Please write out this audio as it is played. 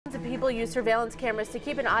People use surveillance cameras to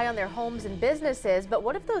keep an eye on their homes and businesses, but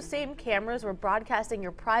what if those same cameras were broadcasting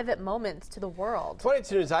your private moments to the world?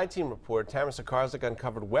 22 News I-Team report, Tamara Sakarzik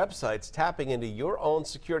uncovered websites tapping into your own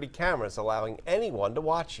security cameras, allowing anyone to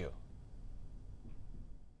watch you.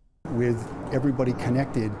 With everybody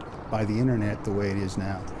connected by the internet the way it is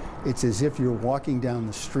now, it's as if you're walking down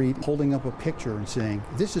the street holding up a picture and saying,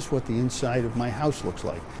 this is what the inside of my house looks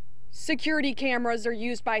like. Security cameras are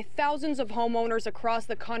used by thousands of homeowners across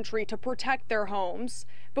the country to protect their homes.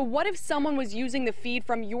 But what if someone was using the feed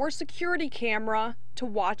from your security camera to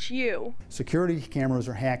watch you? Security cameras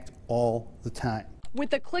are hacked all the time. With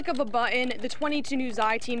the click of a button, the 22 News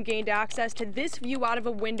I-Team gained access to this view out of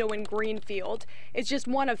a window in Greenfield. It's just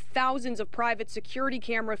one of thousands of private security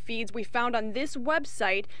camera feeds we found on this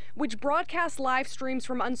website, which broadcasts live streams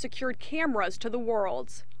from unsecured cameras to the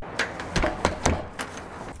world.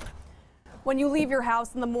 When you leave your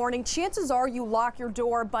house in the morning, chances are you lock your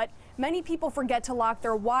door, but many people forget to lock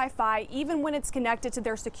their Wi-Fi even when it's connected to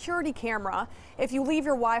their security camera. If you leave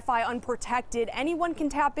your Wi-Fi unprotected, anyone can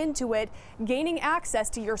tap into it, gaining access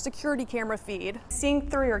to your security camera feed. Seeing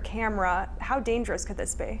through your camera, how dangerous could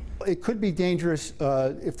this be? It could be dangerous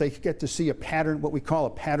if they get to see a pattern, what we call a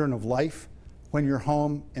pattern of life, when you're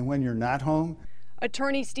home and when you're not home.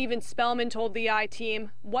 Attorney Stephen Spellman told the I-Team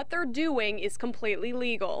what they're doing is completely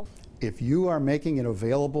legal. If you are making it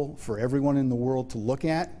available for everyone in the world to look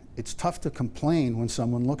at, it's tough to complain when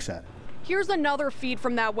someone looks at it. Here's another feed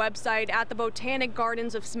from that website at the Botanic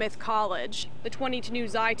Gardens of Smith College. The 22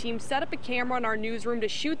 News I-Team set up a camera in our newsroom to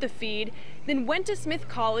shoot the feed, then went to Smith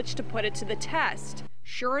College to put it to the test.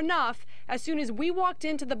 Sure enough, as soon as we walked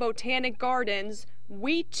into the Botanic Gardens,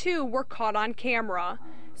 we too were caught on camera.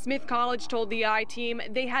 Smith College told the I-Team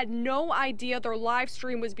they had no idea their live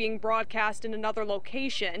stream was being broadcast in another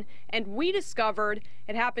location, and we discovered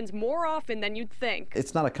it happens more often than you'd think.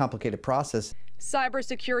 It's not a complicated process.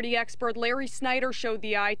 Cybersecurity expert Larry Snyder showed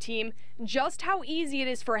the I-Team just how easy it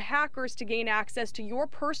is for hackers to gain access to your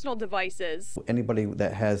personal devices. Anybody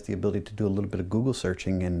that has the ability to do a little bit of Google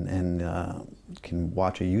searching and can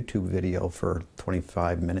watch a YouTube video for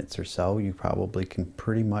 25 minutes or so, you probably can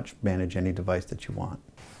pretty much manage any device that you want.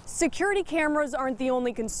 Security cameras aren't the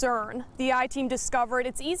only concern. The I-Team discovered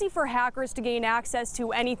it's easy for hackers to gain access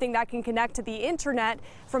to anything that can connect to the internet,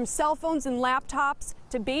 from cell phones and laptops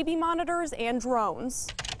to baby monitors and drones.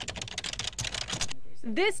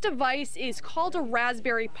 This device is called a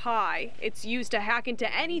Raspberry Pi. It's used to hack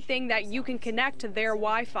into anything that you can connect to their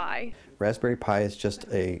Wi-Fi. Raspberry Pi is just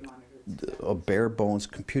a bare bones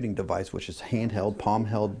computing device, which is handheld,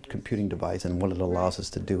 palm-held computing device, and what it allows us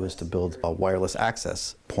to do is to build a wireless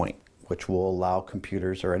access point, which will allow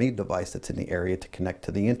computers or any device that's in the area to connect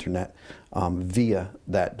to the internet via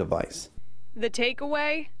that device. The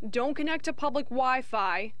takeaway: don't connect to public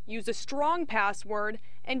Wi-Fi, use a strong password,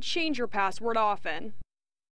 and change your password often.